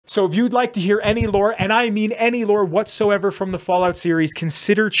So if you'd like to hear any lore, and I mean any lore whatsoever from the Fallout series,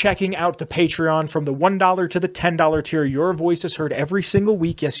 consider checking out the Patreon. From the $1 to the $10 tier. Your voice is heard every single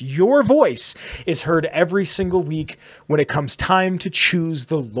week. Yes, your voice is heard every single week when it comes time to choose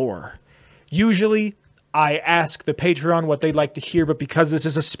the lore. Usually, I ask the Patreon what they'd like to hear, but because this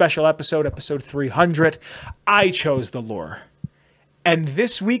is a special episode, episode 300, I chose the lore. And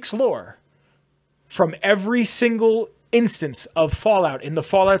this week's lore, from every single instance of Fallout in the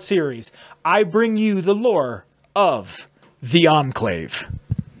Fallout series, I bring you the lore of the Enclave.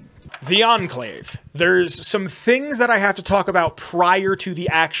 The Enclave. There's some things that I have to talk about prior to the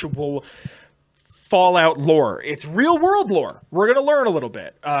actual Fallout lore. It's real world lore. We're going to learn a little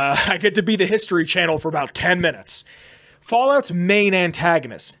bit. I get to be the History Channel for about 10 minutes. Fallout's main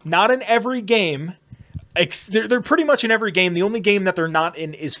antagonists. Not in every game. They're pretty much in every game. The only game that they're not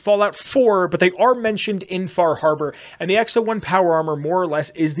in is Fallout 4, but they are mentioned in Far Harbor, and the Exo-1 power armor more or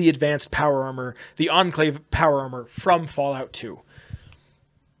less is the advanced power armor, the Enclave power armor from Fallout 2.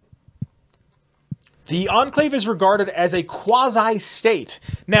 The Enclave is regarded as a quasi-state.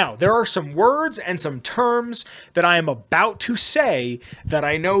 Now, there are some words and some terms that I am about to say that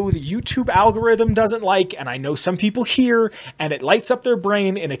I know the YouTube algorithm doesn't like, and I know some people hear, and it lights up their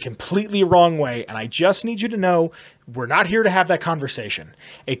brain in a completely wrong way, and I just need you to know we're not here to have that conversation.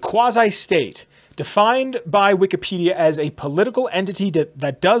 A quasi-state, defined by Wikipedia as a political entity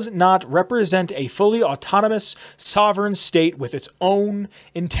that does not represent a fully autonomous, sovereign state with its own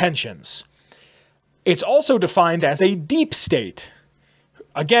intentions. It's also defined as a deep state.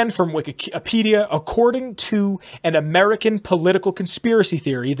 Again, from Wikipedia, according to an American political conspiracy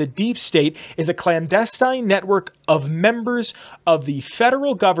theory, the deep state is a clandestine network of members of the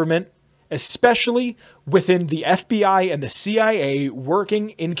federal government, especially within the FBI and the CIA, working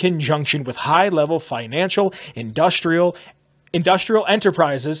in conjunction with high-level financial, industrial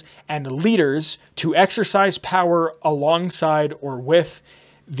enterprises and leaders to exercise power alongside or with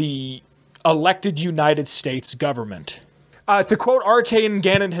the elected United States government. To quote Arcane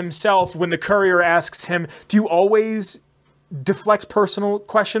Gannon himself, when the Courier asks him, "Do you always deflect personal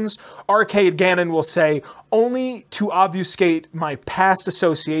questions?" Arcade Gannon will say, "Only to obfuscate my past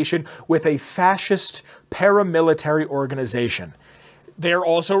association with a fascist paramilitary organization." They're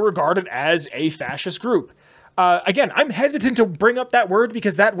also regarded as a fascist group. Again, I'm hesitant to bring up that word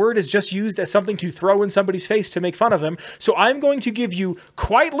because that word is just used as something to throw in somebody's face to make fun of them. So I'm going to give you,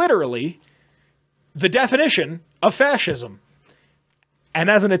 quite literally, the definition of fascism. And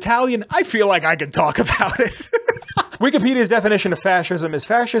as an Italian, I feel like I can talk about it. Wikipedia's definition of fascism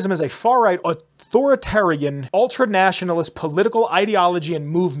is a far-right, authoritarian, ultra-nationalist political ideology and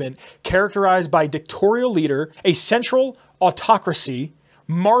movement characterized by dictatorial leader, a central autocracy,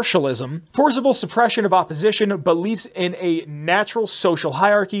 martialism, forcible suppression of opposition, beliefs in a natural social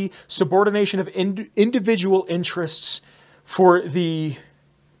hierarchy, subordination of individual interests for the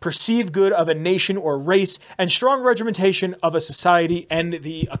perceived good of a nation or race, and strong regimentation of a society and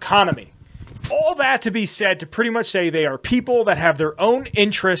the economy. All that to be said to pretty much say they are people that have their own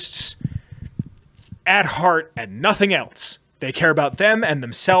interests at heart and nothing else. They care about them and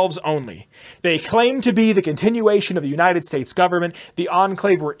themselves only. They claim to be the continuation of the United States government. The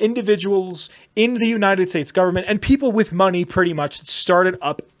Enclave were individuals in the United States government and people with money pretty much started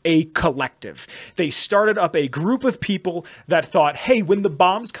up a collective. They started up a group of people that thought, hey, when the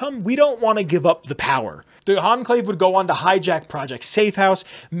bombs come, we don't want to give up the power. The Enclave would go on to hijack Project Safe House,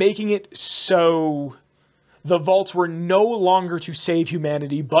 making it so the vaults were no longer to save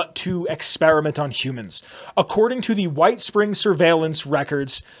humanity, but to experiment on humans. According to the White Spring surveillance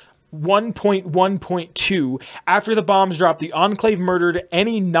records, 1.1.2, after the bombs dropped, the Enclave murdered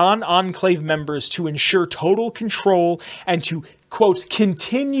any non-Enclave members to ensure total control and to, quote,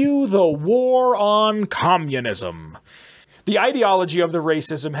 continue the war on communism. The ideology of the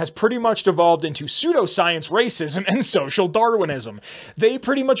racism has pretty much devolved into pseudoscience racism and social Darwinism. They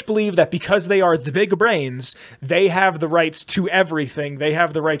pretty much believe that because they are the big brains, they have the rights to everything, they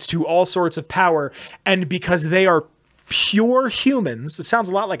have the rights to all sorts of power, and because they are pure humans, it sounds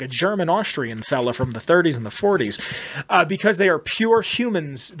a lot like a German-Austrian fella from the 30s and the 40s, because they are pure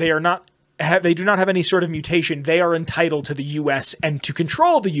humans, they do not have any sort of mutation, they are entitled to the US and to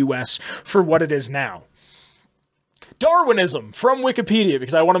control the US for what it is now. Darwinism from Wikipedia,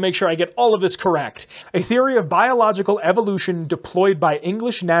 because I want to make sure I get all of this correct. A theory of biological evolution deployed by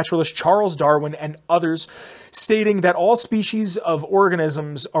English naturalist Charles Darwin and others, stating that all species of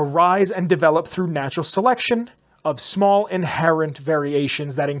organisms arise and develop through natural selection of small inherent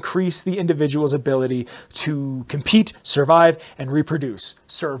variations that increase the individual's ability to compete, survive, and reproduce.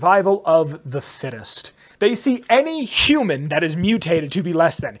 Survival of the fittest. They see any human that is mutated to be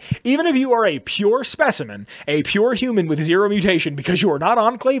less than. Even if you are a pure specimen, a pure human with 0 mutation, because you are not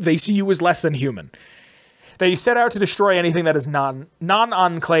Enclave, they see you as less than human. They set out to destroy anything that is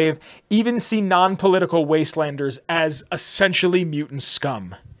non-Enclave, even see non-political wastelanders as essentially mutant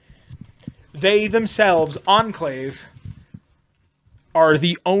scum. They themselves, Enclave, are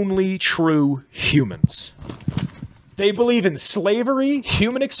the only true humans. They believe in slavery,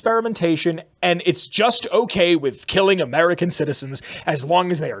 human experimentation, and it's just okay with killing American citizens as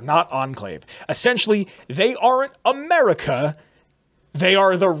long as they are not Enclave. Essentially, they aren't America. They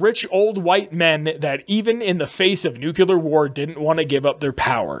are the rich old white men that even in the face of nuclear war didn't want to give up their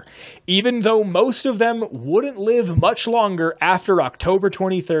power. Even though most of them wouldn't live much longer after October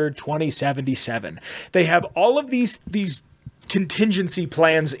 23rd, 2077. They have all of these contingency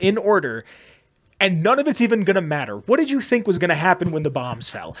plans in order, and none of it's even going to matter. What did you think was going to happen when the bombs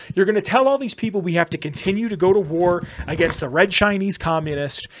fell? You're going to tell all these people we have to continue to go to war against the Red Chinese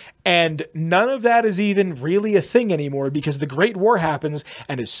Communists, and none of that is even really a thing anymore because the Great War happens,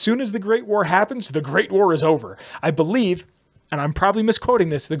 and as soon as the Great War happens, the Great War is over. I believe, and I'm probably misquoting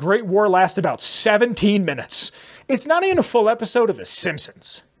this, the Great War lasts about 17 minutes. It's not even a full episode of The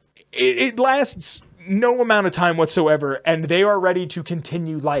Simpsons. It lasts no amount of time whatsoever, and they are ready to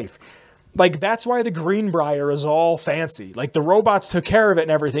continue life. Like, that's why the Greenbrier is all fancy. Like, the robots took care of it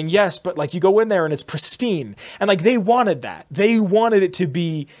and everything, yes, but, like, you go in there and it's pristine. And, like, they wanted that. They wanted it to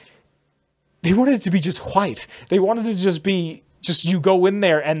be just white. They wanted it to just be, you go in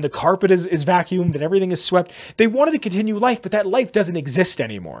there and the carpet is vacuumed and everything is swept. They wanted to continue life, but that life doesn't exist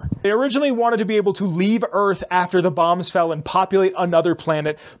anymore. They originally wanted to be able to leave Earth after the bombs fell and populate another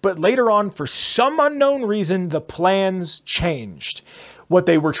planet, but later on, for some unknown reason, the plans changed. What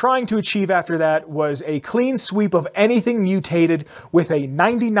they were trying to achieve after that was a clean sweep of anything mutated with a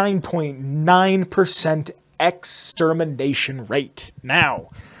 99.9% extermination rate. Now,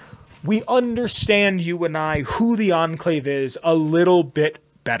 we understand, you and I, who the Enclave is a little bit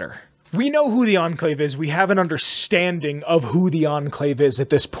better. We know who the Enclave is. We have an understanding of who the Enclave is at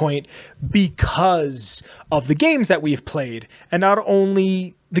this point because of the games that we've played. And not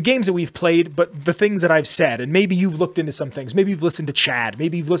only the games that we've played, but the things that I've said. And maybe you've looked into some things. Maybe you've listened to Chad.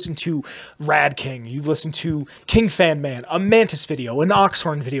 Maybe you've listened to Rad King. You've listened to King Fan Man, a Mantis video, an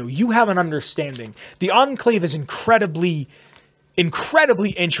Oxhorn video. You have an understanding. The Enclave is incredibly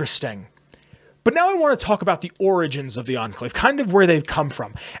interesting. But now I want to talk about the origins of the Enclave, kind of where they've come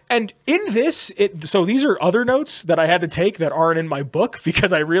from. And in this, so these are other notes that I had to take that aren't in my book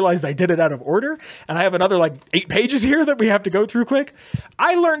because I realized I did it out of order. And I have another like 8 pages here that we have to go through quick.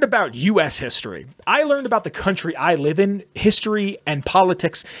 I learned about U.S. history. I learned about the country I live in, history and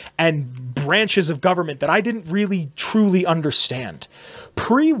politics and branches of government that I didn't really truly understand.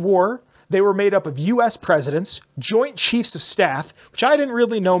 Pre-war, they were made up of U.S. presidents, joint chiefs of staff, which I didn't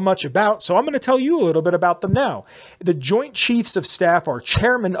really know much about, so I'm going to tell you a little bit about them now. The joint chiefs of staff are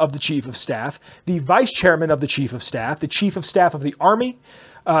chairman of the chief of staff, the vice chairman of the chief of staff of the Army,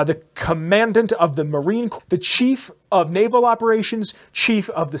 the commandant of the Marine Corps, the chief of naval operations, chief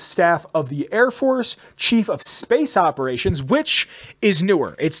of the staff of the Air Force, chief of space operations, which is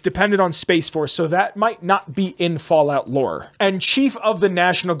newer. It's dependent on Space Force, so that might not be in Fallout lore, and chief of the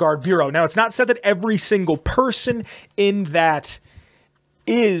National Guard Bureau. Now, it's not said that every single person in that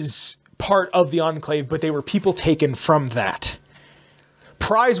is part of the Enclave, but they were people taken from that.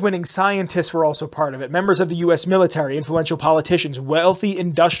 Prize-winning scientists were also part of it. Members of the U.S. military, influential politicians, wealthy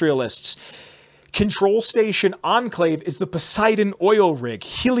industrialists. Control station Enclave is the Poseidon oil rig.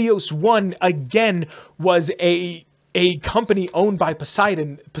 Helios 1, again, was a company owned by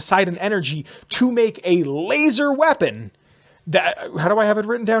Poseidon Energy to make a laser weapon. How do I have it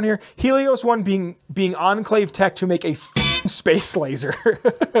written down here? Helios 1 being Enclave tech to make a space laser.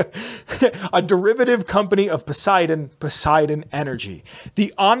 A derivative company of Poseidon Energy.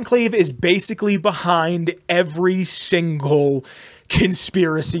 The Enclave is basically behind every single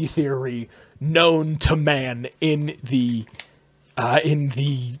conspiracy theory known to man in the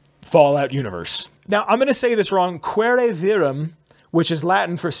Fallout universe. Now, I'm going to say this wrong. Quaere virum, which is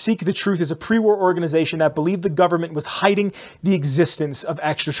Latin for seek the truth, is a pre-war organization that believed the government was hiding the existence of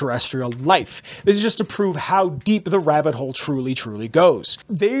extraterrestrial life. This is just to prove how deep the rabbit hole truly goes.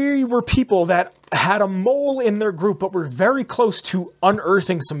 They were people that had a mole in their group, but were very close to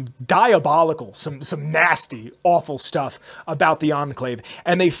unearthing some diabolical, some nasty, awful stuff about the Enclave.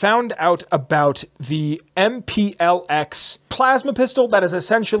 And they found out about the MPLX plasma pistol that is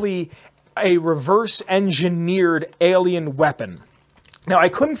essentially a reverse-engineered alien weapon. Now, I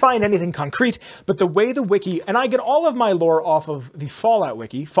couldn't find anything concrete, but the way the wiki, and I get all of my lore off of the Fallout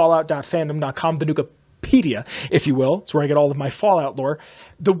wiki, fallout.fandom.com, the Nuka Nukepedia, if you will. It's where I get all of my Fallout lore.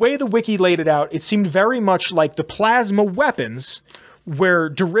 The way the wiki laid it out, it seemed very much like the plasma weapons were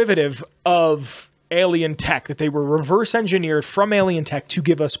derivative of alien tech, that they were reverse engineered from alien tech to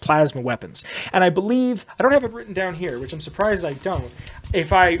give us plasma weapons. And I believe, I don't have it written down here, which I'm surprised I don't.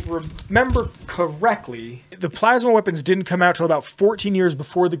 If I remember correctly, the plasma weapons didn't come out till about 14 years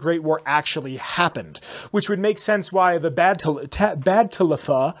before the Great War actually happened, which would make sense why the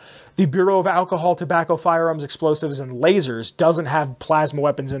Badtalafa, the Bureau of Alcohol, Tobacco, Firearms, Explosives, and Lasers, doesn't have plasma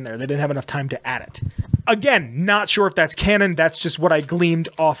weapons in there. They didn't have enough time to add it. Again, not sure if that's canon. That's just what I gleaned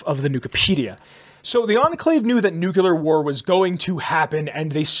off of the Nukepedia. So the Enclave knew that nuclear war was going to happen,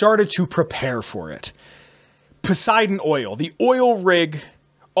 and they started to prepare for it. Poseidon Oil, the oil rig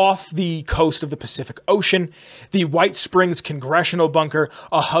off the coast of the Pacific Ocean, the White Springs Congressional Bunker,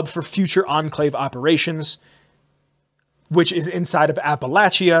 a hub for future Enclave operations, which is inside of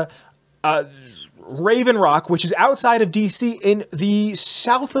Appalachia, Raven Rock, which is outside of DC in the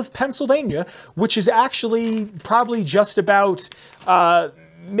south of Pennsylvania, which is actually probably just about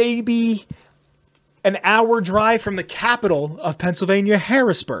maybe an hour drive from the capital of Pennsylvania,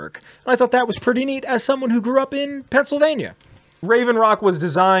 Harrisburg. And I thought that was pretty neat as someone who grew up in Pennsylvania. Raven Rock was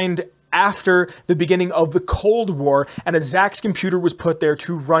designed after the beginning of the Cold War, and a Zax computer was put there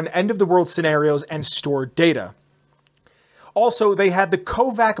to run end-of-the-world scenarios and store data. Also, they had the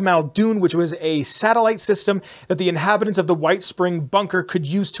Kovac Muldoon, which was a satellite system that the inhabitants of the White Spring Bunker could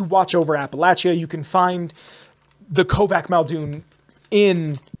use to watch over Appalachia. You can find the Kovac Muldoon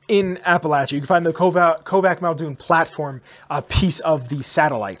in Appalachia. You can find the Kovac Muldoon platform, a piece of the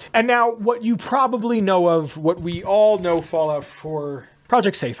satellite. And now, what you probably know of, what we all know Fallout for,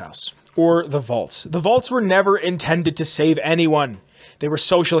 Project Safehouse, or the Vaults. The Vaults were never intended to save anyone. They were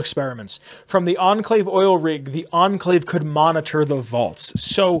social experiments. From the Enclave oil rig, the Enclave could monitor the vaults.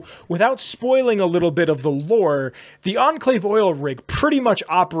 So, without spoiling a little bit of the lore, the Enclave oil rig pretty much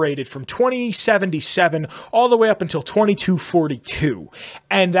operated from 2077 all the way up until 2242.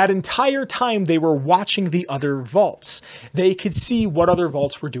 And that entire time, they were watching the other vaults. They could see what other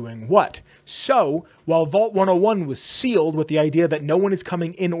vaults were doing what. So, while Vault 101 was sealed with the idea that no one is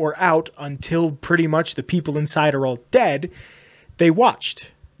coming in or out until pretty much the people inside are all dead, they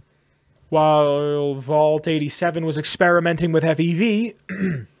watched. While Vault 87 was experimenting with FEV,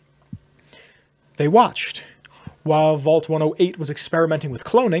 they watched. While Vault 108 was experimenting with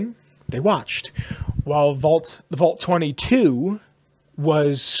cloning, they watched. While Vault 22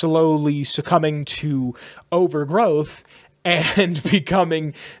 was slowly succumbing to overgrowth and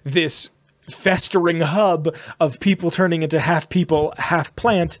becoming this festering hub of people turning into half people, half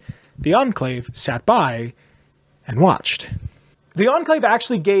plant, the Enclave sat by and watched. The Enclave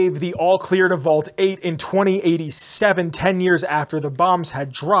actually gave the all-clear to Vault 8 in 2087, 10 years after the bombs had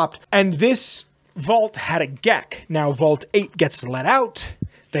dropped, and this vault had a GEC. Now, Vault 8 gets let out,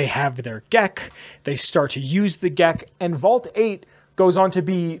 they have their GEC, they start to use the GEC, and Vault 8 goes on to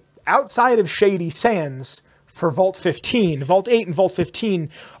be, outside of Shady Sands, for Vault 15. Vault 8 and Vault 15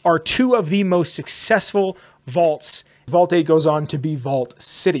 are two of the most successful vaults. Vault 8 goes on to be Vault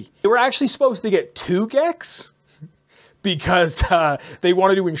City. They were actually supposed to get 2 GECs, because they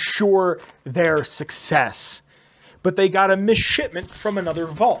wanted to ensure their success. But they got a misshipment from another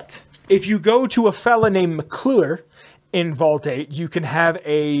vault. If you go to a fella named McClure in Vault 8, you can have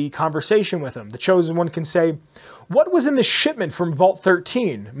a conversation with him. The Chosen One can say, "What was in the shipment from Vault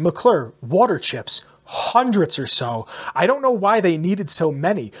 13? McClure, water chips. Hundreds or so. I don't know why they needed so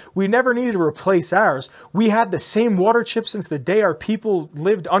many. We never needed to replace ours. We had the same water chips since the day our people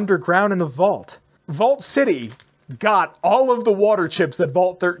lived underground in the vault." Vault City got all of the water chips that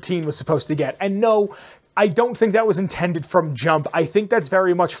Vault 13 was supposed to get. And no, I don't think that was intended from jump. I think that's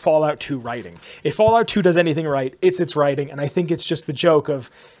very much Fallout 2 writing. If Fallout 2 does anything right, it's its writing, and I think it's just the joke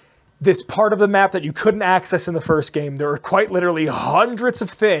of this part of the map that you couldn't access in the first game. There are quite literally hundreds of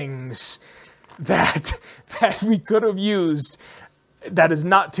things that we could have used that is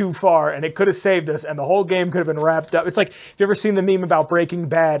not too far, and it could have saved us, and the whole game could have been wrapped up. It's like, if you ever seen the meme about Breaking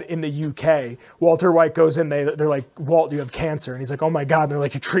Bad in the UK, Walter White goes in, they're like, "Walt, you have cancer." And he's like, "Oh my God." And they're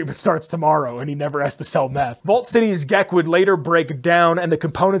like, "Your treatment starts tomorrow," and he never has to sell meth. Vault City's GEC would later break down, and the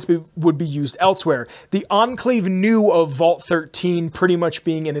components would be used elsewhere. The Enclave knew of Vault 13 pretty much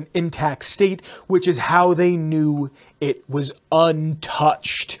being in an intact state, which is how they knew it was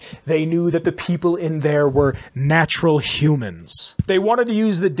untouched. They knew that the people in there were natural humans. They wanted to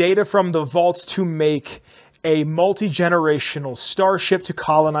use the data from the vaults to make a multi-generational starship to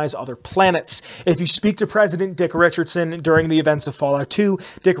colonize other planets. If you speak to President Dick Richardson during the events of Fallout 2,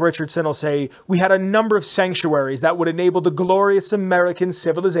 Dick Richardson will say, "We had a number of sanctuaries that would enable the glorious American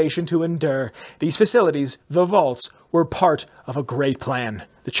civilization to endure. These facilities, the vaults, were part of a great plan.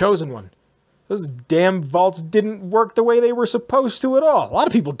 The chosen one. Those damn vaults didn't work the way they were supposed to at all. A lot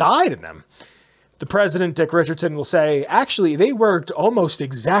of people died in them." The President, Dick Richardson, will say, "Actually, they worked almost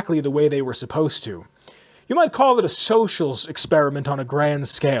exactly the way they were supposed to. You might call it a social experiment on a grand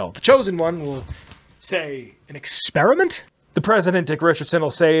scale." The chosen one will say, "An experiment?" The President, Dick Richardson, will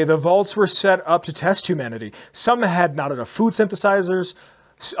say, "The vaults were set up to test humanity. Some had not enough food synthesizers,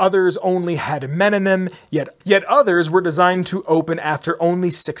 others only had men in them, yet others were designed to open after only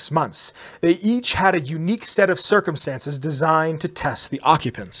 6 months. They each had a unique set of circumstances designed to test the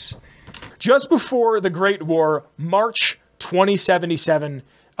occupants." Just before the Great War, March 2077,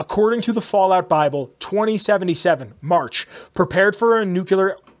 according to the Fallout Bible, 2077, March, prepared for a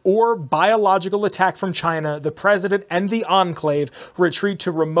nuclear or biological attack from China, the President and the Enclave retreat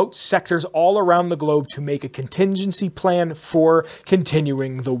to remote sectors all around the globe to make a contingency plan for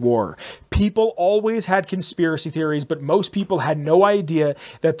continuing the war. People always had conspiracy theories, but most people had no idea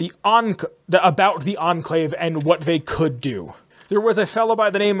that about the Enclave and what they could do. There was a fellow by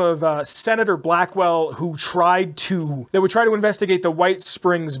the name of Senator Blackwell who would try to investigate the White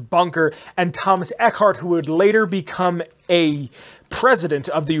Springs bunker, and Thomas Eckhart, who would later become a president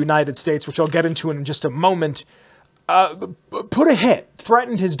of the United States, which I'll get into in just a moment,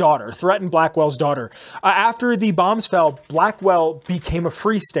 threatened Blackwell's daughter. After the bombs fell, Blackwell became a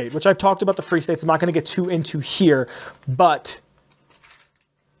free state, which I've talked about the free states. I'm not going to get too into here, but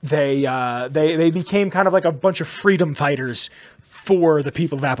they became kind of like a bunch of freedom fighters for the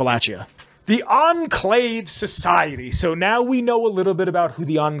people of Appalachia. The Enclave Society. So now we know a little bit about who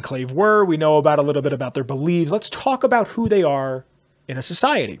the Enclave were. We know about a little bit about their beliefs. Let's talk about who they are in a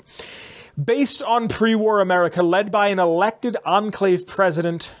society. Based on pre-war America, led by an elected Enclave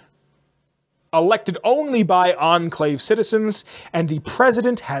president, elected only by Enclave citizens, and the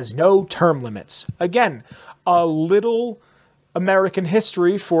president has no term limits. Again, a little American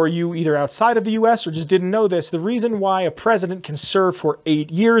history for you either outside of the US or just didn't know this. The reason why a president can serve for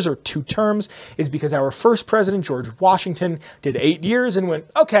 8 years or 2 terms is because our first president, George Washington, did 8 years and went,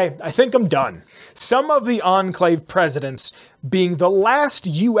 "Okay, I think I'm done." Some of the Enclave presidents, being the last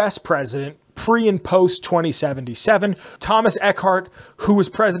US president, pre and post 2077, Thomas Eckhart, who was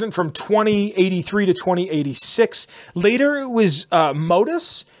president from 2083 to 2086. Later it was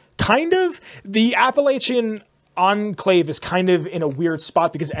Modus, kind of. The Appalachian Enclave is kind of in a weird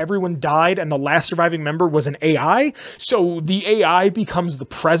spot because everyone died and the last surviving member was an AI. So the AI becomes the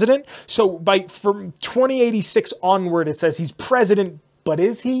president. So from 2086 onward, it says he's president, but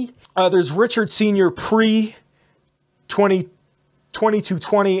is he? There's Richard Sr.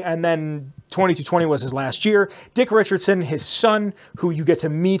 pre-2220, and then 2220 was his last year. Dick Richardson, his son, who you get to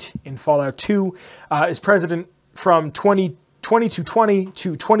meet in Fallout 2, is president from 2220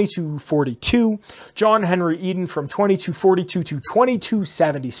 to 2242, John Henry Eden from 2242 to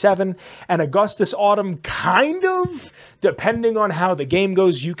 2277, and Augustus Autumn, kind of, depending on how the game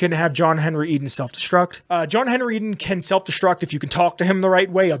goes, you can have John Henry Eden self-destruct. John Henry Eden can self-destruct if you can talk to him the right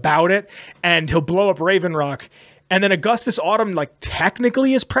way about it, and he'll blow up Raven Rock. And then Augustus Autumn,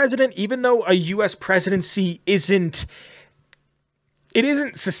 technically is president, even though a U.S. presidency isn't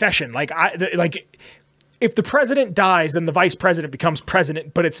secession. If the president dies, then the vice president becomes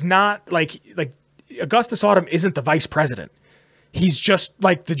president, but it's not like Augustus Autumn isn't the vice president. He's just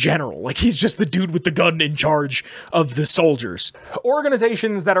the general. He's just the dude with the gun in charge of the soldiers.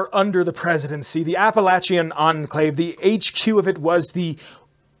 Organizations that are under the presidency, the Appalachian Enclave, the HQ of it was the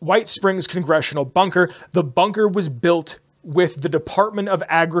White Springs Congressional Bunker. The bunker was built with the Department of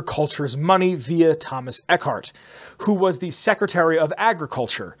Agriculture's money via Thomas Eckhart, who was the Secretary of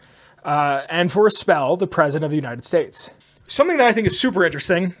Agriculture. And for a spell, the President of the United States. Something that I think is super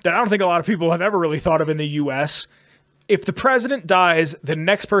interesting, that I don't think a lot of people have ever really thought of in the US, if the president dies, the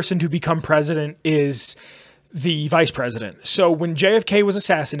next person to become president is the vice president. So when JFK was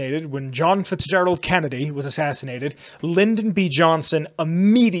assassinated, when John Fitzgerald Kennedy was assassinated, Lyndon B. Johnson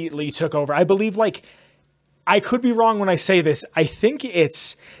immediately took over. I believe, I could be wrong when I say this, I think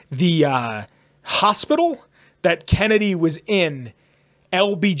it's the hospital that Kennedy was in.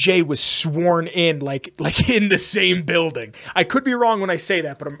 LBJ was sworn in, in the same building. I could be wrong when I say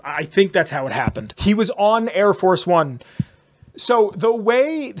that, but I think that's how it happened. He was on Air Force One. So the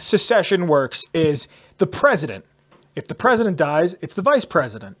way secession works is the president. If the president dies, it's the vice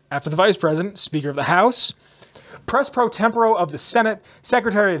president. After the vice president, Speaker of the House. Press pro tempore of the Senate,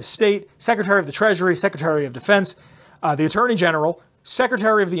 Secretary of State, Secretary of the Treasury, Secretary of Defense, the Attorney General,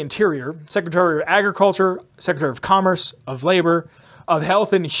 Secretary of the Interior, Secretary of Agriculture, Secretary of Commerce, of Labor, of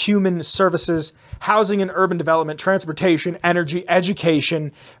Health and Human Services, Housing and Urban Development, Transportation, Energy,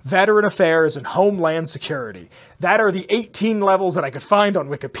 Education, Veteran Affairs, and Homeland Security. That are the 18 levels that I could find on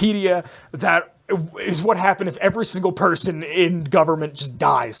Wikipedia. That is what happened if every single person in government just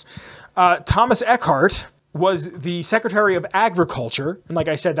dies. Thomas Eckhart was the Secretary of Agriculture, and like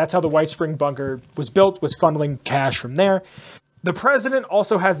I said, that's how the White Spring Bunker was built, was funneling cash from there. The president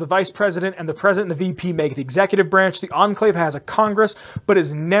also has the vice president, and the president and the VP make the executive branch. The Enclave has a Congress, but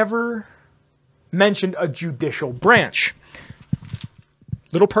has never mentioned a judicial branch.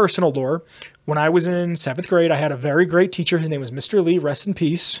 Little personal lore. When I was in 7th grade, I had a very great teacher. His name was Mr. Lee, rest in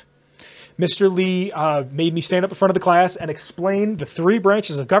peace. Mr. Lee made me stand up in front of the class and explain the 3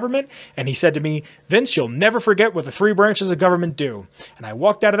 branches of government. And he said to me, Vince, you'll never forget what the 3 branches of government do. And I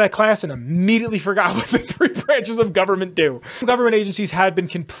walked out of that class and immediately forgot what the 3 branches of government do. Government agencies had been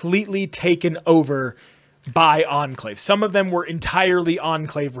completely taken over by Enclave. Some of them were entirely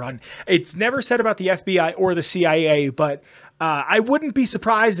Enclave run. It's never said about the FBI or the CIA, but I wouldn't be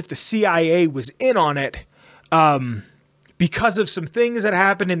surprised if the CIA was in on it. Because of some things that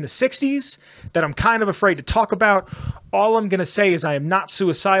happened in the 60s that I'm kind of afraid to talk about. All I'm going to say is I am not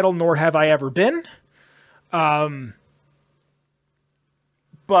suicidal, nor have I ever been. But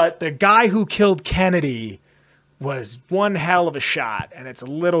the guy who killed Kennedy was one hell of a shot, and it's a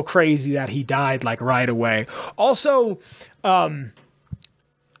little crazy that he died like right away. Also, I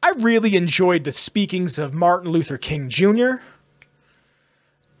really enjoyed the speakings of Martin Luther King Jr.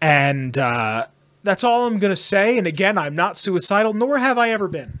 And that's all I'm going to say. And again, I'm not suicidal, nor have I ever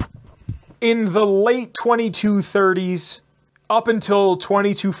been. In the late 2230s, up until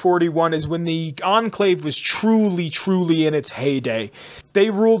 2241 is when the Enclave was truly, truly in its heyday. They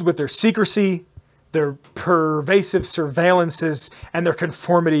ruled with their secrecy, their pervasive surveillances, and their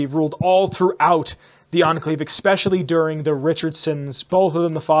conformity ruled all throughout the Enclave, especially during the Richardsons, both of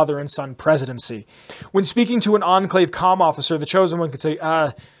them the father and son presidency. When speaking to an Enclave comm officer, the chosen one could say,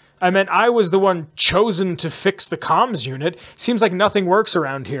 I meant I was the one chosen to fix the comms unit. Seems like nothing works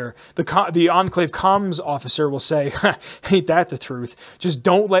around here. The Enclave comms officer will say, ain't that the truth? Just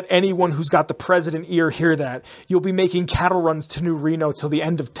don't let anyone who's got the president ear hear that. You'll be making cattle runs to New Reno till the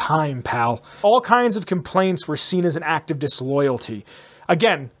end of time, pal. All kinds of complaints were seen as an act of disloyalty.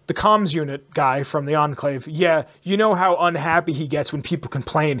 Again, the comms unit guy from the Enclave, yeah, you know how unhappy he gets when people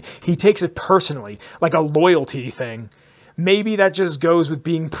complain. He takes it personally, like a loyalty thing. Maybe that just goes with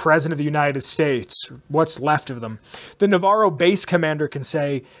being president of the United States, what's left of them. The Navarro base commander can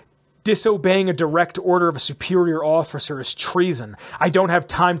say, disobeying a direct order of a superior officer is treason. I don't have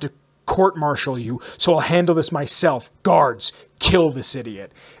time to court-martial you, so I'll handle this myself. Guards, kill this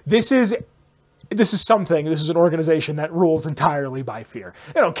idiot. This is something, this is an organization that rules entirely by fear.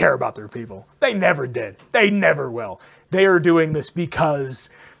 They don't care about their people. They never did. They never will. They are doing this because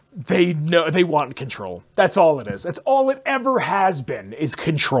they know they want control. That's all it is. That's all it ever has been, is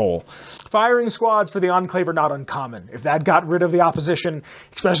control. Firing squads for the Enclave are not uncommon. If that got rid of the opposition,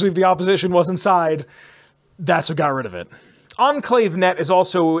 especially if the opposition was inside, that's what got rid of it. EnclaveNet is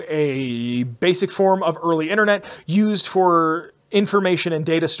also a basic form of early internet used for information and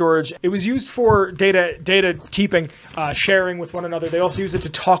data storage. It was used for data keeping, sharing with one another. They also used it to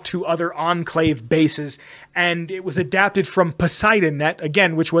talk to other Enclave bases, and it was adapted from PoseidonNet,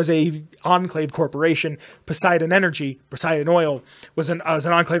 again, which was a Enclave corporation. Poseidon Energy, Poseidon Oil, was an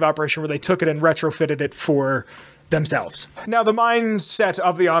Enclave operation where they took it and retrofitted it for themselves. Now, the mindset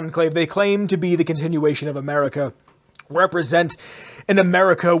of the Enclave, they claim to be the continuation of America, represent an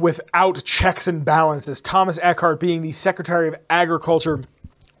America without checks and balances. Thomas Eckhart, being the Secretary of Agriculture,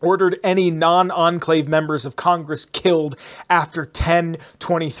 ordered any non-Enclave members of Congress killed after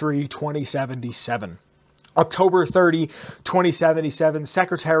 10/23/2077. October 30, 2077,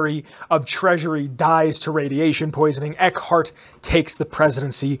 Secretary of Treasury dies to radiation poisoning. Eckhart takes the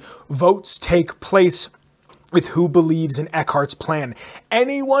presidency. Votes take place with who believes in Eckhart's plan.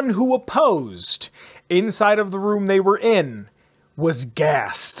 Anyone who opposed, inside of the room they were in, was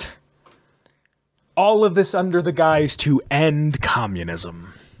gassed. All of this under the guise to end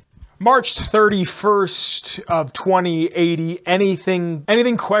communism. March 31st of 2080,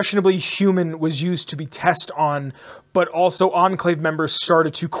 anything questionably human was used to be tested on, but also Enclave members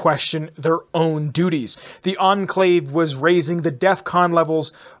started to question their own duties. The Enclave was raising the DEFCON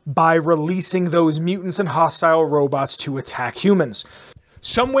levels by releasing those mutants and hostile robots to attack humans.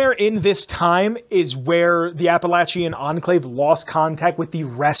 Somewhere in this time is where the Appalachian Enclave lost contact with the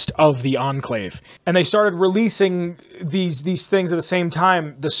rest of the Enclave. And they started releasing these things at the same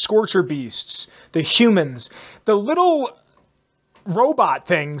time. The Scorcher Beasts, the humans, the little robot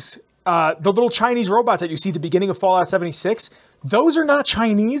things, the little Chinese robots that you see at the beginning of Fallout 76, those are not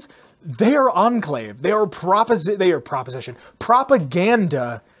Chinese. They are Enclave. They are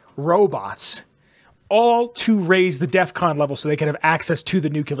propaganda robots. All to raise the DEFCON level so they can have access to the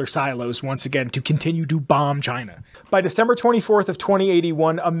nuclear silos once again to continue to bomb China. By December 24th of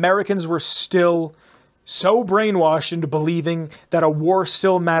 2081, Americans were still so brainwashed into believing that a war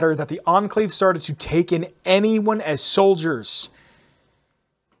still mattered that the Enclave started to take in anyone as soldiers.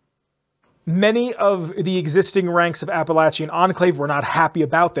 Many of the existing ranks of Appalachian Enclave were not happy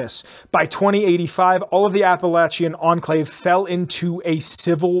about this. By 2085, all of the Appalachian Enclave fell into a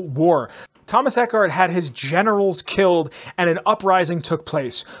civil war. Thomas Eckhart had his generals killed and an uprising took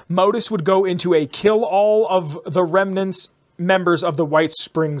place. Modus would go into a kill all of the remnants members of the White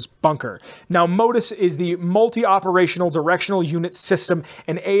Springs bunker. Now, Modus is the multi-operational directional unit system,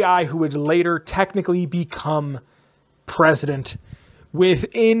 an AI who would later technically become president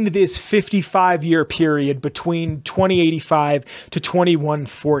within this 55-year period between 2085 to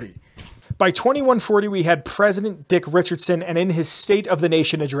 2140. By 2140, we had President Dick Richardson, and in his State of the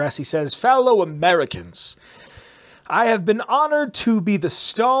Nation address, he says, "Fellow Americans, I have been honored to be the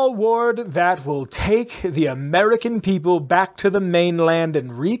stalwart that will take the American people back to the mainland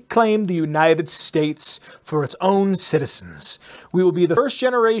and reclaim the United States for its own citizens. We will be the first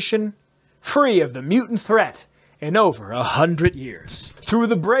generation free of the mutant threat in over 100 years. Through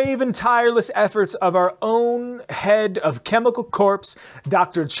the brave and tireless efforts of our own head of Chemical Corps,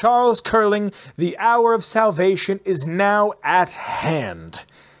 Dr. Charles Curling, the hour of salvation is now at hand."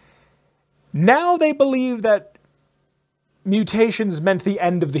 Now they believe that mutations meant the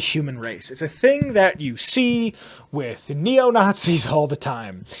end of the human race. It's a thing that you see with neo-Nazis all the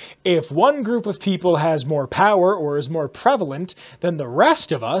time. If one group of people has more power or is more prevalent than the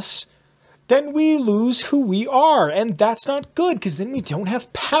rest of us, then we lose who we are, and that's not good, because then we don't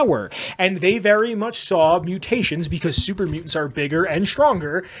have power. And they very much saw mutations, because super mutants are bigger and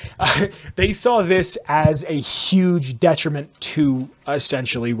stronger. They saw this as a huge detriment to,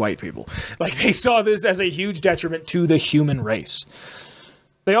 essentially, white people. Like, they saw this as a huge detriment to the human race.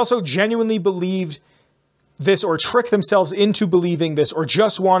 They also genuinely believed this, or tricked themselves into believing this, or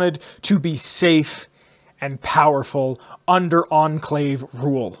just wanted to be safe and powerful under Enclave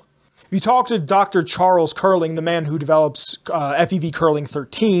rule. You talk to Dr. Charles Curling, the man who develops FEV Curling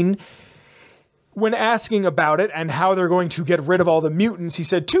 13, when asking about it and how they're going to get rid of all the mutants, he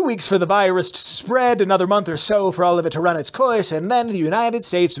said, 2 weeks for the virus to spread, another month or so for all of it to run its course, and then the United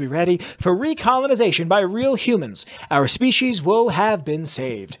States will be ready for recolonization by real humans. Our species will have been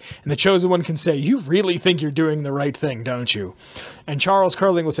saved. And the Chosen One can say, "You really think you're doing the right thing, don't you?" And Charles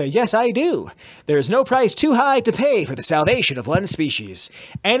Curling will say, "Yes, I do. There is no price too high to pay for the salvation of one species.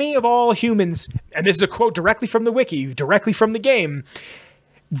 Any of all humans," and this is a quote directly from the wiki, directly from the game,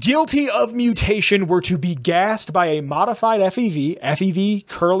 "guilty of mutation were to be gassed by a modified FEV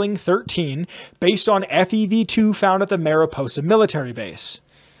Curling 13, based on FEV2 found at the Mariposa military base.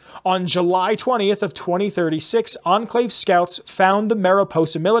 On July 20th of 2036, Enclave scouts found the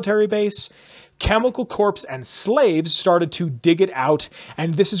Mariposa military base. Chemical Corps and slaves started to dig it out,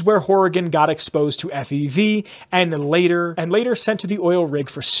 and this is where Horrigan got exposed to FEV and later sent to the oil rig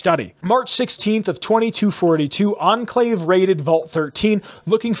for study. March 16th of 2242, Enclave raided Vault 13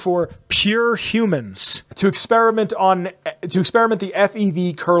 looking for pure humans to experiment the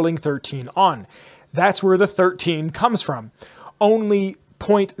FEV Curling 13 on. That's where the 13 comes from. Only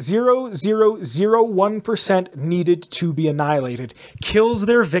 0.0001% needed to be annihilated. Kills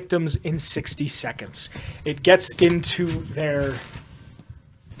their victims in 60 seconds. It gets into their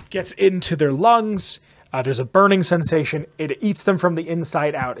lungs. There's a burning sensation. It eats them from the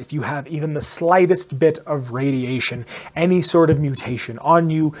inside out. If you have even the slightest bit of radiation, any sort of mutation on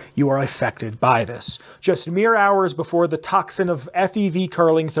you, you are affected by this. Just mere hours before the toxin of FEV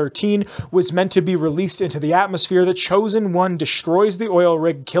Curling 13 was meant to be released into the atmosphere, the Chosen One destroys the oil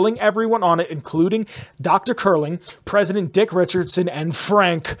rig, killing everyone on it, including Dr. Curling, President Dick Richardson, and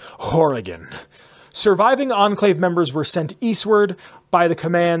Frank Horrigan. Surviving Enclave members were sent eastward by the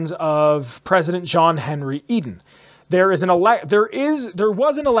commands of President John Henry Eden. There was an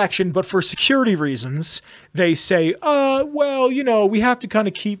election, but for security reasons, they say, well, you know, we have to kind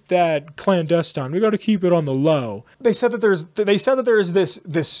of keep that clandestine. We got to keep it on the low. They said that there's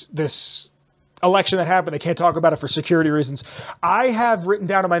this election that happened. They can't talk about it for security reasons. I have written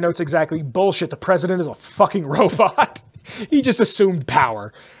down in my notes exactly, bullshit. The president is a fucking robot. He just assumed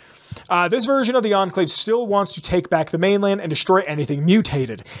power. This version of the Enclave still wants to take back the mainland and destroy anything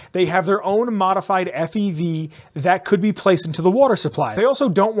mutated. They have their own modified FEV that could be placed into the water supply. They also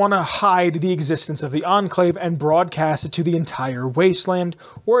don't want to hide the existence of the Enclave and broadcast it to the entire wasteland,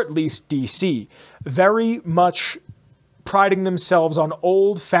 or at least DC. Very much priding themselves on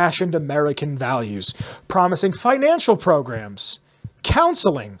old-fashioned American values, promising financial programs,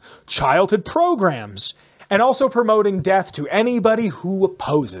 counseling, childhood programs, and also promoting death to anybody who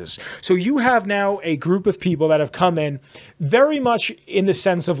opposes. So you have now a group of people that have come in very much in the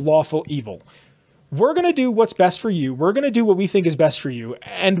sense of lawful evil. We're going to do what's best for you. We're going to do what we think is best for you.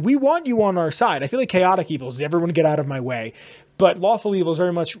 And we want you on our side. I feel like chaotic evil is everyone get out of my way. But lawful evil is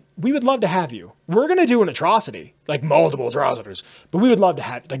very much, we would love to have you. We're going to do an atrocity, like multiple atrocities, but we would love to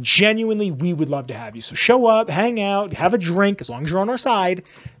have you. Like genuinely, we would love to have you. So show up, hang out, have a drink, as long as you're on our side.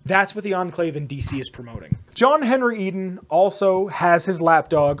 That's what the Enclave in DC is promoting. John Henry Eden also has his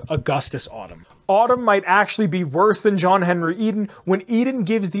lapdog, Augustus Autumn. Autumn might actually be worse than John Henry Eden. When Eden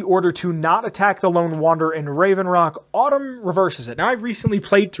gives the order to not attack the Lone Wanderer in Raven Rock, Autumn reverses it. Now, I recently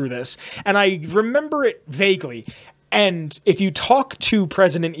played through this, and I remember it vaguely. And if you talk to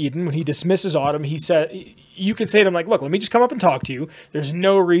President Eden, when he dismisses Autumn, he said, you can say to him, like, look, let me just come up and talk to you. There's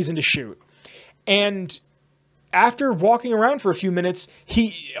no reason to shoot. And after walking around for a few minutes,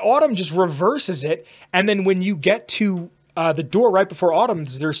 Autumn just reverses it. And then when you get to the door right before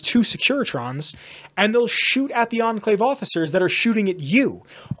Autumn's, there's two Securitrons, and they'll shoot at the Enclave officers that are shooting at you.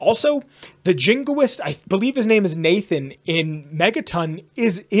 Also, the jingoist, I believe his name is Nathan, in Megaton,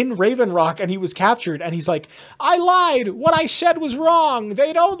 is in Raven Rock, and he was captured, and he's like, I lied! What I said was wrong!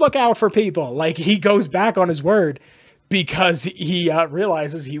 They don't look out for people! Like, he goes back on his word, because he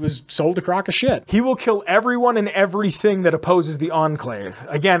realizes he was sold a crock of shit. He will kill everyone and everything that opposes the Enclave.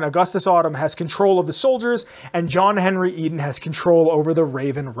 Again, Augustus Autumn has control of the soldiers, and John Henry Eden has control over the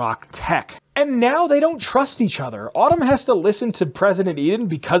Raven Rock tech. And now they don't trust each other. Autumn has to listen to President Eden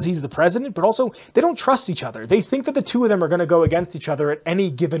because he's the president, but also they don't trust each other. They think that the two of them are going to go against each other at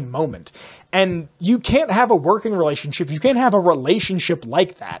any given moment. And you can't have a working relationship. You can't have a relationship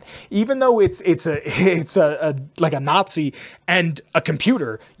like that. Even though it's like a Nazi and a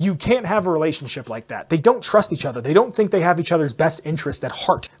computer, you can't have a relationship like that. They don't trust each other. They don't think they have each other's best interest at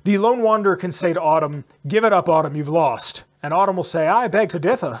heart. The Lone Wanderer can say to Autumn, give it up, Autumn, you've lost. And Autumn will say, I beg to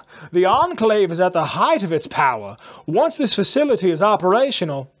differ. The Enclave is at the height of its power. Once this facility is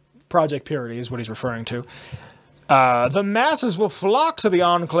operational, Project Purity is what he's referring to, the masses will flock to the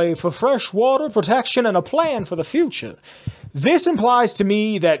Enclave for fresh water, protection, and a plan for the future. This implies to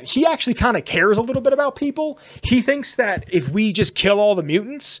me that he actually kind of cares a little bit about people. He thinks that if we just kill all the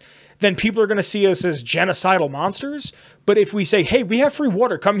mutants, then people are going to see us as genocidal monsters. But if we say, hey, we have free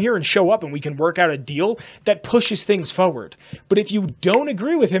water, come here and show up and we can work out a deal, that pushes things forward. But if you don't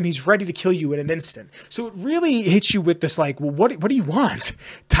agree with him, he's ready to kill you in an instant. So it really hits you with this, like, well, what do you want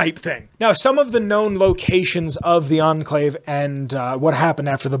type thing. Now, some of the known locations of the Enclave and what happened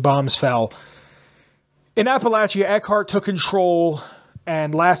after the bombs fell. In Appalachia, Eckhart took control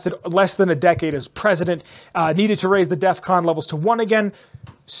and lasted less than a decade as president, needed to raise the DEFCON levels to 1 again.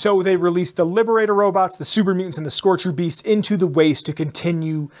 So they released the Liberator robots, the Super Mutants, and the Scorcher Beasts into the waste to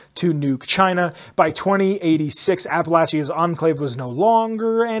continue to nuke China. By 2086, Appalachia's Enclave was no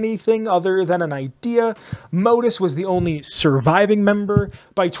longer anything other than an idea. Modus was the only surviving member.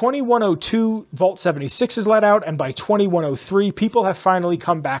 By 2102, Vault 76 is let out, and by 2103, people have finally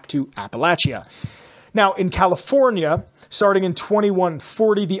come back to Appalachia. Now, in California, starting in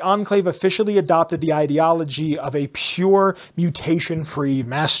 2140, the Enclave officially adopted the ideology of a pure, mutation-free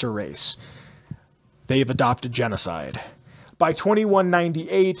master race. They've adopted genocide. By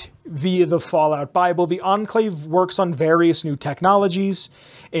 2198, via the Fallout Bible, the Enclave works on various new technologies,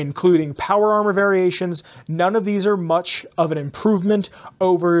 including power armor variations. None of these are much of an improvement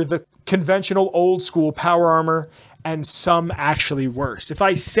over the conventional old-school power armor, and some actually worse. If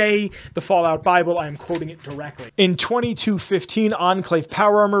I say the Fallout Bible, I am quoting it directly. In 2215, Enclave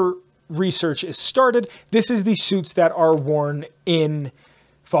power armor research is started. This is the suits that are worn in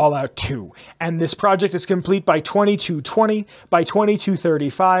Fallout 2. And this project is complete by 2220. By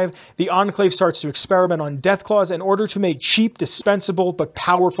 2235, the Enclave starts to experiment on Deathclaws in order to make cheap, dispensable, but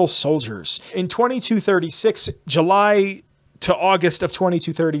powerful soldiers. In 2236, July to August of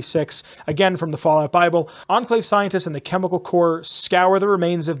 2236, again from the Fallout Bible, Enclave scientists in the Chemical Corps scour the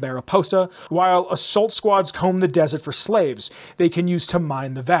remains of Mariposa, while assault squads comb the desert for slaves they can use to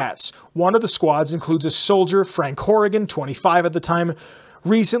mine the vats. One of the squads includes a soldier, Frank Horrigan, 25 at the time,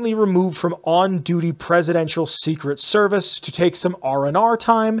 recently removed from on-duty presidential secret service to take some R&R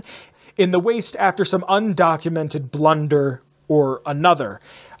time. in the waste after some undocumented blunder or another.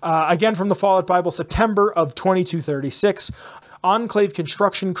 Again, from the Fallout Bible, September of 2236, Enclave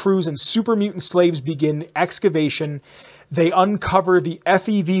construction crews and super mutant slaves begin excavation. They uncover the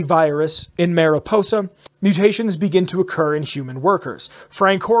FEV virus in Mariposa. Mutations begin to occur in human workers.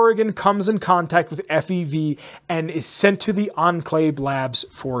 Frank Horrigan comes in contact with FEV and is sent to the Enclave labs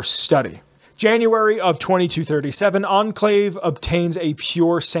for study. January of 2237, Enclave obtains a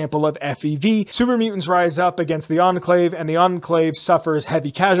pure sample of FEV. Super mutants rise up against the Enclave, and the Enclave suffers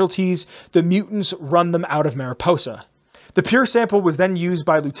heavy casualties. The mutants run them out of Mariposa. The pure sample was then used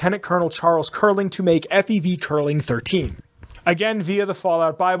by Lieutenant Colonel Charles Curling to make FEV Curling 13. Again, via the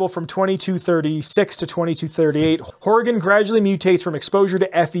Fallout Bible, from 2236 to 2238, Horrigan gradually mutates from exposure to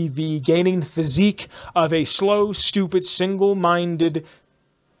FEV, gaining the physique of a slow, stupid,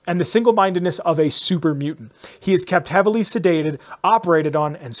 single-mindedness of a super mutant. He is kept heavily sedated, operated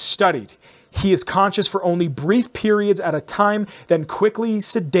on, and studied. He is conscious for only brief periods at a time, then quickly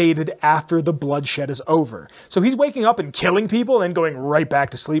sedated after the bloodshed is over. So he's waking up and killing people, and going right back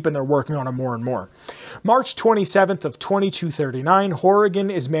to sleep, and they're working on him more and more. March 27th of 2239, Horrigan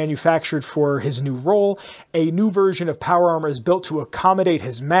is manufactured for his new role. A new version of power armor is built to accommodate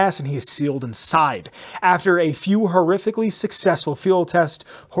his mass, and he is sealed inside. After a few horrifically successful field tests,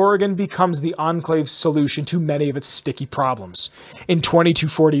 Horrigan becomes the Enclave's solution to many of its sticky problems. In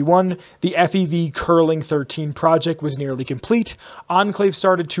 2241, the FEV Curling 13 project was nearly complete. Enclave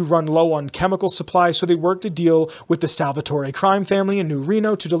started to run low on chemical supply, so they worked to deal with the Salvatore crime family in New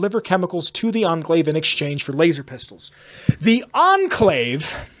Reno to deliver chemicals to the Enclave in exchange for laser pistols. The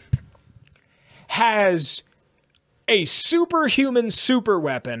Enclave has a superhuman super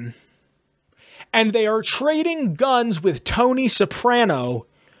weapon, and they are trading guns with Tony Soprano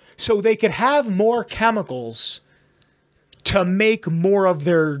so they could have more chemicals to make more of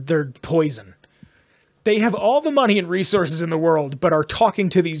their poison. They have all the money and resources in the world, but are talking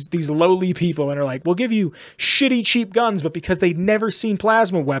to these lowly people and are like, we'll give you shitty, cheap guns, but because they've never seen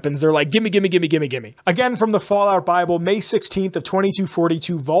plasma weapons, they're like, gimme, gimme, gimme, gimme, gimme. Again, from the Fallout Bible, May 16th of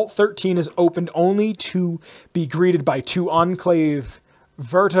 2242, Vault 13 is opened only to be greeted by two Enclave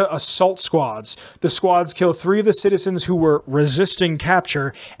Verta assault squads. The squads kill 3 of the citizens who were resisting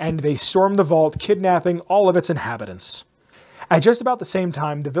capture, and they storm the vault, kidnapping all of its inhabitants. At just about the same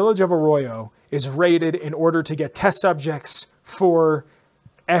time, the village of Arroyo is raided in order to get test subjects for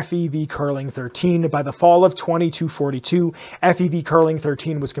FEV Curling 13. By the fall of 2242, FEV Curling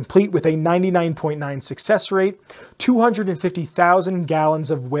 13 was complete with a 99.9 success rate, 250,000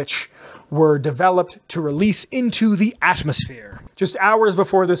 gallons of which were developed to release into the atmosphere. Just hours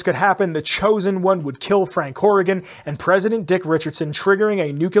before this could happen, the Chosen One would kill Frank Horrigan and President Dick Richardson, triggering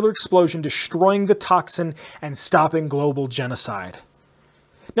a nuclear explosion, destroying the toxin and stopping global genocide.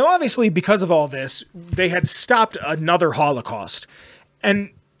 Now, obviously, because of all this, they had stopped another Holocaust.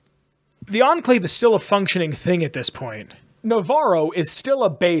 And the Enclave is still a functioning thing at this point. Navarro is still a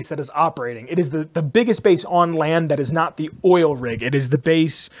base that is operating. It is the biggest base on land that is not the oil rig. It is the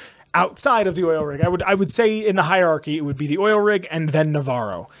base outside of the oil rig. I would say in the hierarchy, it would be the oil rig and then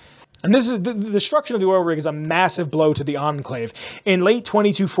Navarro. And this is the destruction of the oil rig is a massive blow to the Enclave. In late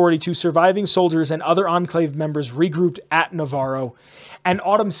 2242, surviving soldiers and other Enclave members regrouped at Navarro. And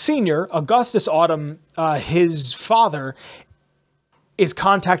Autumn Sr., Augustus Autumn, his father, is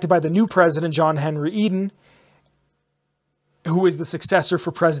contacted by the new president, John Henry Eden, who is the successor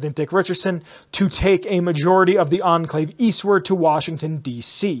for President Dick Richardson, to take a majority of the Enclave eastward to Washington,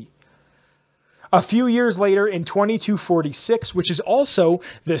 D.C. A few years later, in 2246, which is also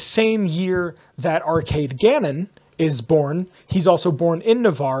the same year that Arcade Gannon is born, he's also born in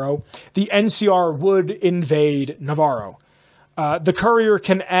Navarro, the NCR would invade Navarro. The Courier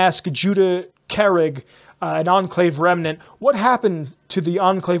can ask Judah Carrig, an Enclave remnant, what happened to the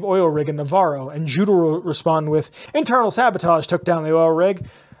Enclave oil rig in Navarro? And Judah will respond with, internal sabotage took down the oil rig.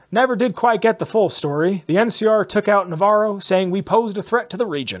 Never did quite get the full story. The NCR took out Navarro, saying we posed a threat to the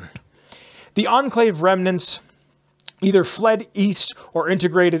region. The Enclave remnants either fled east or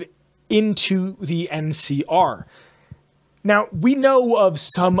integrated into the NCR. Now, we know of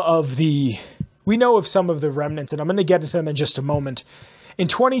some of the remnants, and I'm going to get into them in just a moment. In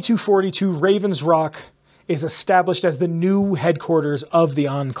 2242, Ravens Rock is established as the new headquarters of the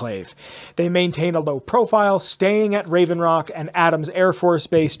Enclave. They maintain a low profile, staying at Raven Rock and Adams Air Force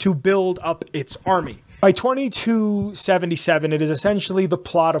Base to build up its army. By 2277, it is essentially the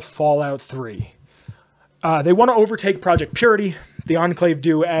plot of Fallout 3. They want to overtake Project Purity. the Enclave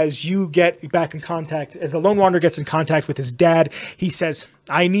do as you get back in contact, as the Lone Wanderer gets in contact with his dad. He says,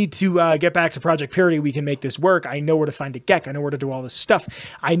 I need to get back to Project Purity. We can make this work. I know where to find a Gek. I know where to do all this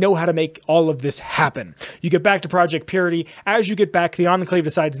stuff. I know how to make all of this happen. You get back to Project Purity. As you get back, the Enclave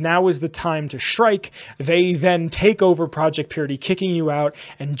decides now is the time to strike. They then take over Project Purity, kicking you out,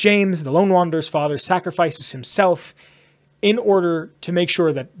 and James, the Lone Wanderer's father, sacrifices himself in order to make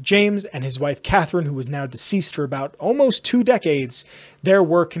sure that James and his wife Catherine, who was now deceased for about almost 2 decades, their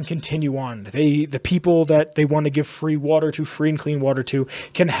work can continue on. The people that they want to give free water to, free and clean water to,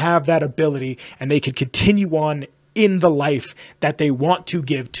 can have that ability, and they can continue on in the life that they want to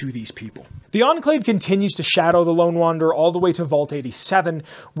give to these people. The Enclave continues to shadow the Lone Wanderer all the way to Vault 87,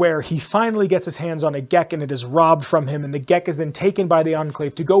 where he finally gets his hands on a Gek and it is robbed from him, and the Gek is then taken by the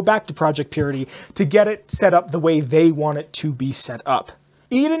Enclave to go back to Project Purity to get it set up the way they want it to be set up.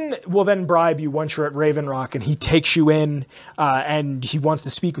 Eden will then bribe you once you're at Raven Rock and he takes you in and he wants to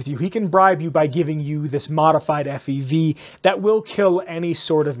speak with you. He can bribe you by giving you this modified FEV that will kill any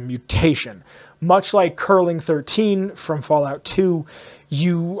sort of mutation. Much like Curling 13 from Fallout 2,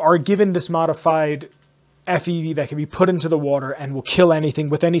 you are given this modified FEV that can be put into the water and will kill anything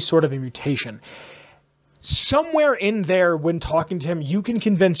with any sort of a mutation. Somewhere in there, when talking to him, you can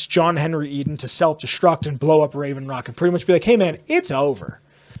convince John Henry Eden to self-destruct and blow up Raven Rock and pretty much be like, hey man, it's over.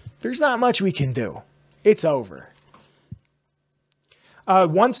 There's not much we can do. It's over.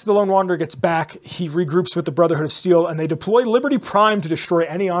 Once the Lone Wanderer gets back, he regroups with the Brotherhood of Steel, and they deploy Liberty Prime to destroy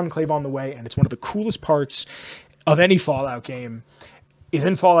any Enclave on the way, and it's one of the coolest parts of any Fallout game, is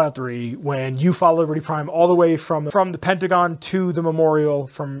in Fallout 3, when you follow Liberty Prime all the way from the Pentagon to the Memorial,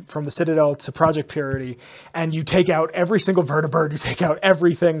 from the Citadel to Project Purity, and you take out every single vertibird, you take out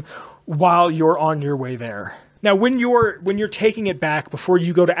everything while you're on your way there. Now, when you're taking it back, before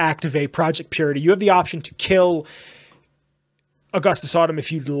you go to activate Project Purity, you have the option to kill Augustus Autumn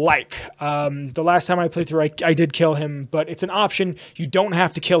if you'd like. The last time I played through, I did kill him, but it's an option. You don't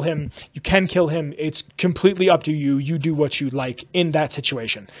have to kill him. You can kill him. It's completely up to you. You do what you like in that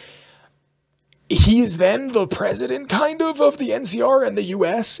situation. He is then the president, kind of the NCR and the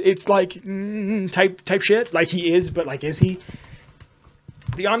US. It's like, type shit. Like he is, but like, is he?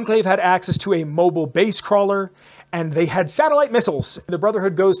 The Enclave had access to a mobile base crawler, and they had satellite missiles. The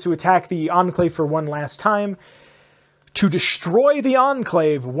Brotherhood goes to attack the Enclave for one last time. To destroy the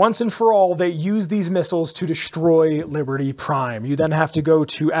Enclave once and for all, they use these missiles to destroy Liberty Prime. You then have to go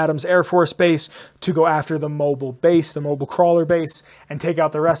to Adams Air Force Base to go after the mobile base, the mobile crawler base, and take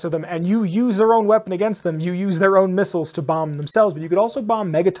out the rest of them. And you use their own weapon against them. You use their own missiles to bomb themselves. But you could also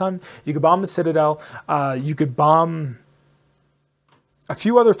bomb Megaton. You could bomb the Citadel. You could bomb a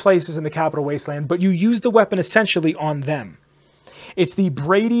few other places in the Capital Wasteland. But you use the weapon essentially on them. It's the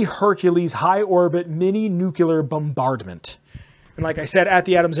Brady Hercules High Orbit Mini Nuclear Bombardment. And like I said, at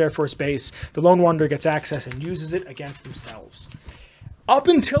the Adams Air Force Base, the Lone Wanderer gets access and uses it against themselves. Up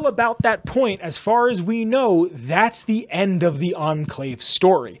until about that point, as far as we know, that's the end of the Enclave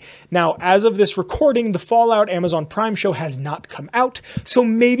story. Now, as of this recording, the Fallout Amazon Prime show has not come out, so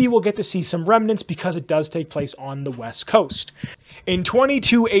maybe we'll get to see some remnants because it does take place on the West Coast. In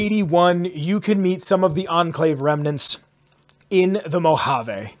 2281, you can meet some of the Enclave remnants in the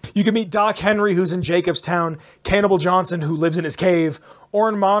Mojave. You can meet Doc Henry, who's in Jacobstown, Cannibal Johnson, who lives in his cave,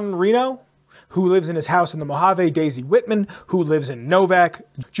 Ormond Reno, who lives in his house in the Mojave, Daisy Whitman, who lives in Novak,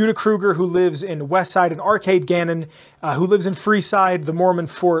 Judah Kruger, who lives in Westside, and Arcade Gannon, who lives in Freeside, the Mormon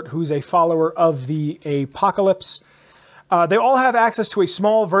Fort, who's a follower of the Apocalypse. They all have access to a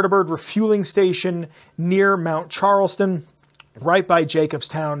small vertibird refueling station near Mount Charleston, right by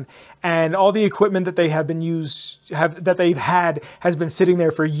Jacobstown, and all the equipment that they have been has been sitting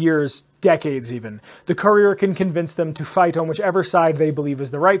there for years, decades even. The courier can convince them to fight on whichever side they believe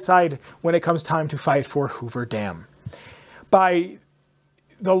is the right side when it comes time to fight for Hoover Dam. By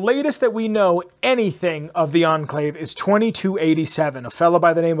the latest that we know anything of the Enclave is 2287, a fellow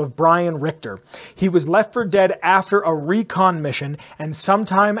by the name of Brian Richter. He was left for dead after a recon mission and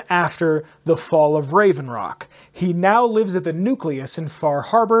sometime after the fall of Raven Rock. He now lives at the Nucleus in Far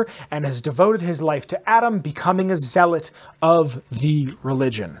Harbor and has devoted his life to Adam, becoming a zealot of the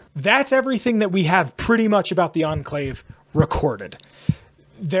religion. That's everything that we have pretty much about the Enclave recorded.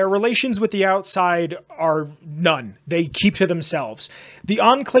 Their relations with the outside are none. They keep to themselves. The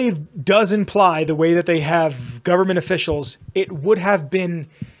Enclave does imply, the way that they have government officials, it would have been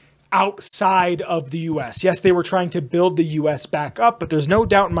outside of the US. Yes, they were trying to build the US back up, but there's no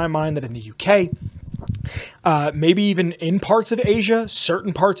doubt in my mind that in the UK, maybe even in parts of Asia,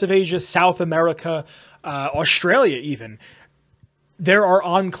 certain parts of Asia, South America, Australia even, there are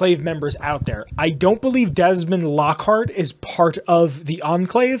Enclave members out there. I don't believe Desmond Lockhart is part of the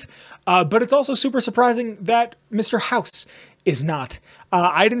Enclave, but it's also super surprising that Mr. House is not.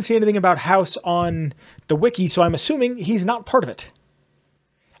 I didn't see anything about House on the wiki, so I'm assuming he's not part of it.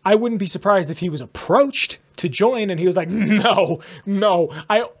 I wouldn't be surprised if he was approached to join and he was like, no,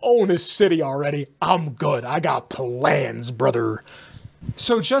 I own a city already. I'm good. I got plans, brother.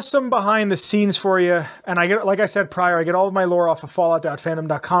 So just some behind the scenes for you. And I get, like I said prior, I get all of my lore off of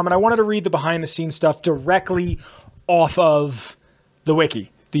fallout.fandom.com, and I wanted to read the behind the scenes stuff directly off of the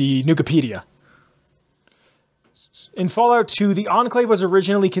wiki, the Nukipedia. In Fallout 2, the Enclave was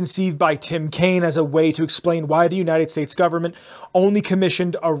originally conceived by Tim Kaine as a way to explain why the United States government only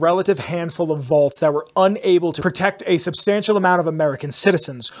commissioned a relative handful of vaults that were unable to protect a substantial amount of American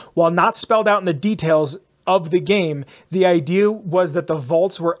citizens. While not spelled out in the details of the game, the idea was that the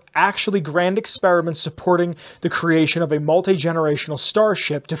vaults were actually grand experiments supporting the creation of a multi-generational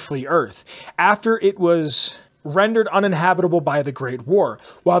starship to flee Earth, after it was rendered uninhabitable by the Great War.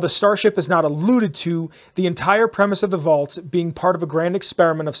 While the starship is not alluded to, the entire premise of the vaults being part of a grand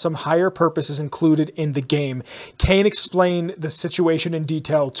experiment of some higher purpose is included in the game. Kaine explained the situation in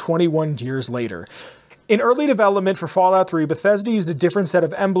detail 21 years later. In early development for Fallout 3, Bethesda used a different set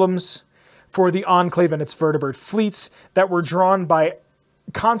of emblems for the Enclave and its vertebrate fleets that were drawn by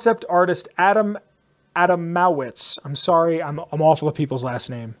concept artist Adam Adamowicz. I'm sorry, I'm awful at people's last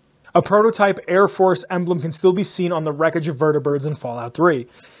name. A prototype Air Force emblem can still be seen on the wreckage of vertibirds in Fallout 3.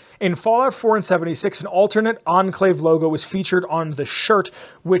 In Fallout 4 and 76, an alternate Enclave logo was featured on the shirt,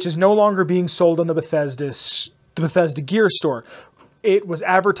 which is no longer being sold on the Bethesda Gear store. It was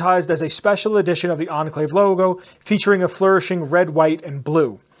advertised as a special edition of the Enclave logo, featuring a flourishing red, white, and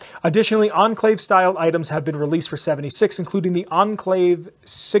blue. Additionally, Enclave-style items have been released for 76, including the Enclave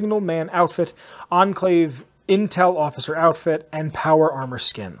Signalman outfit, Enclave Intel Officer outfit, and Power Armor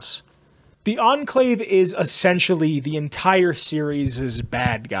skins. The Enclave is essentially the entire series'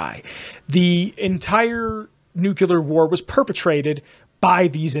 bad guy. The entire nuclear war was perpetrated by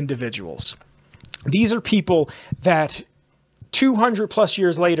these individuals. These are people that 200 plus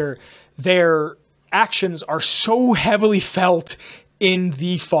years later, their actions are so heavily felt in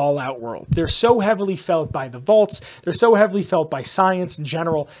the Fallout world. They're so heavily felt by the vaults. They're so heavily felt by science in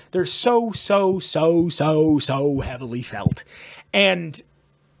general. They're so heavily felt. And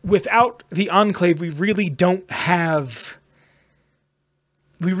without the Enclave, we really don't have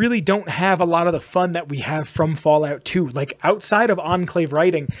a lot of the fun that we have from Fallout 2. Like, outside of Enclave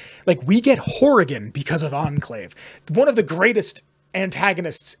writing, like, we get Horrigan because of Enclave. One of the greatest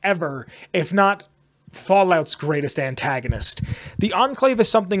antagonists ever, if not Fallout's greatest antagonist. The Enclave is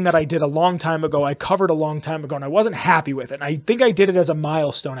something that I did a long time ago, I covered a long time ago, and I wasn't happy with it. I think I did it as a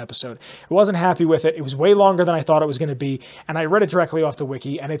milestone episode. I wasn't happy with it. It was way longer than I thought it was going to be, and I read it directly off the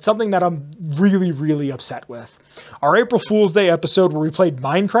wiki, and it's something that I'm really upset with. Our April Fool's Day episode where we played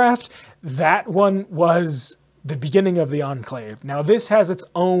Minecraft, that one was the beginning of the Enclave. Now this has its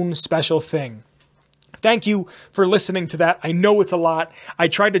own special thing. Thank you for listening to that. I know it's a lot. I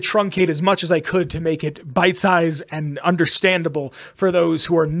tried to truncate as much as I could to make it bite-sized and understandable for those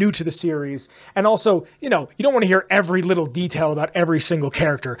who are new to the series. And also, you know, you don't want to hear every little detail about every single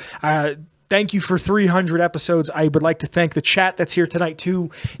character. Thank you for 300 episodes. I would like to thank the chat that's here tonight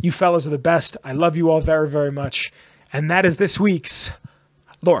too. You fellas are the best. I love you all very much. And that is this week's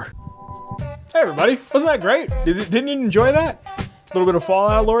lore. Hey everybody, wasn't that great? Didn't you enjoy that? A little bit of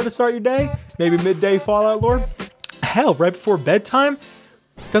Fallout lore to start your day? Maybe midday Fallout lore? Hell, right before bedtime?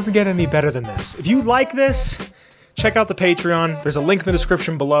 Doesn't get any better than this. If you like this, check out the Patreon. There's a link in the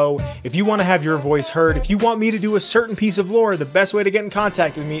description below. If you want to have your voice heard, if you want me to do a certain piece of lore, the best way to get in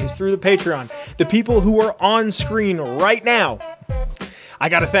contact with me is through the Patreon. The people who are on screen right now, I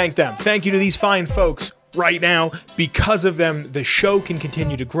gotta thank them. Thank you to these fine folks right now. Because of them, the show can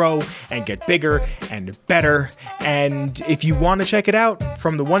continue to grow and get bigger and better. And if you want to check it out,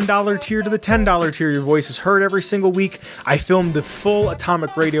 from the $1 tier to the $10 tier, your voice is heard every single week. I filmed the full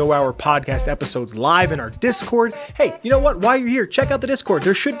Atomic Radio Hour podcast episodes live in our Discord. Hey, you know what? While you're here, check out the Discord.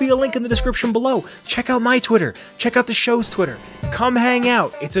 There should be a link in the description below. Check out my Twitter. Check out the show's Twitter. Come hang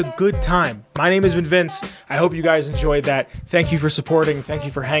out. It's a good time. My name has been Vince. I hope you guys enjoyed that. Thank you for supporting. Thank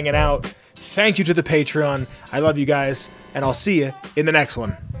you for hanging out. Thank you to the Patreon. I love you guys, and I'll see you in the next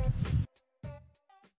one.